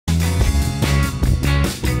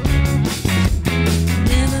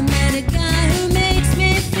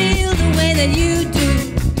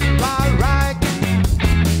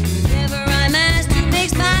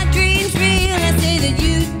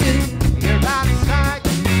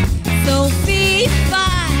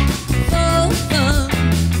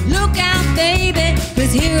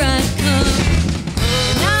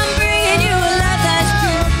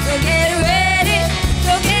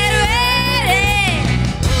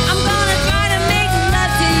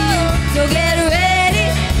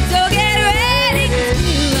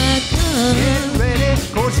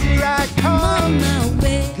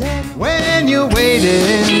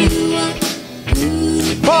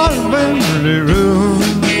lovely room,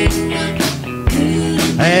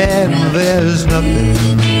 and there's nothing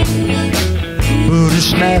but the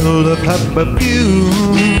smell of her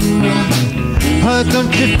perfume. Oh,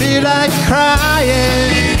 don't you feel like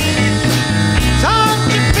crying?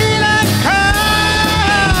 Don't you feel like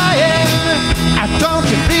crying? Don't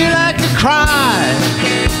you feel like you cry?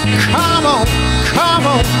 Come on,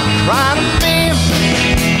 cry to me.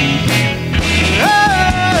 Oh,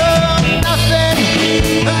 nothing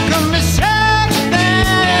can be said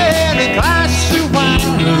than a glass of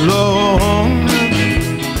wine alone.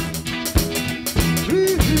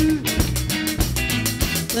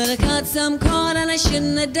 But I caught some corn and I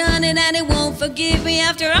shouldn't have done it, and it won't forgive me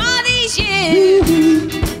after all these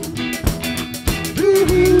years.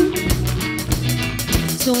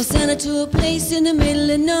 So I sent her to a place in the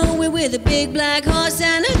middle of nowhere with a big black horse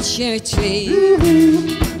and a cherry tree.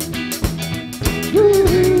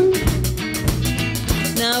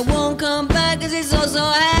 Now I won't come back 'cause it's so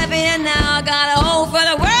happy, and now I got a hole for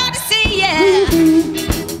the world to see, yeah.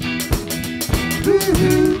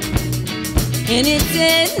 And it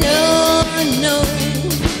said no, no,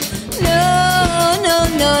 no, no,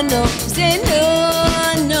 no, no. Say no,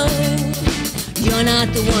 no, you're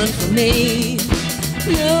not the one for me.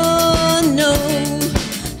 No, no,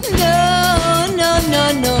 no, no, no,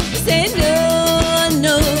 no. Say no,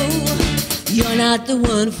 no, you're not the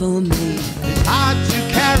one for me. It's hard to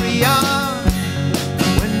carry on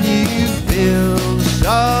when you feel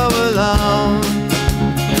so alone.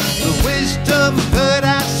 The wisdom that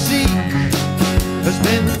I seek has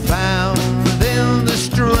been found in the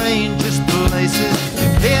strangest places.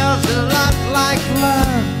 It feels a lot like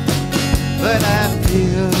love that I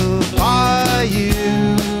feel for you.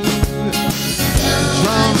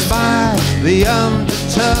 Drawn by the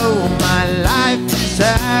undertow, my life is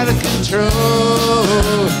out of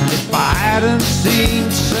control. If I hadn't seen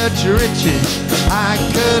such riches, I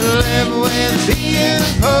could live with being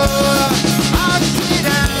poor. I'll sit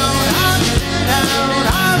down, I'll sit down,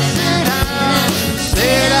 I'll sit down.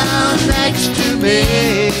 Sit down next to me.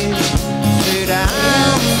 Sit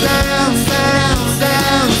down, down, down, down.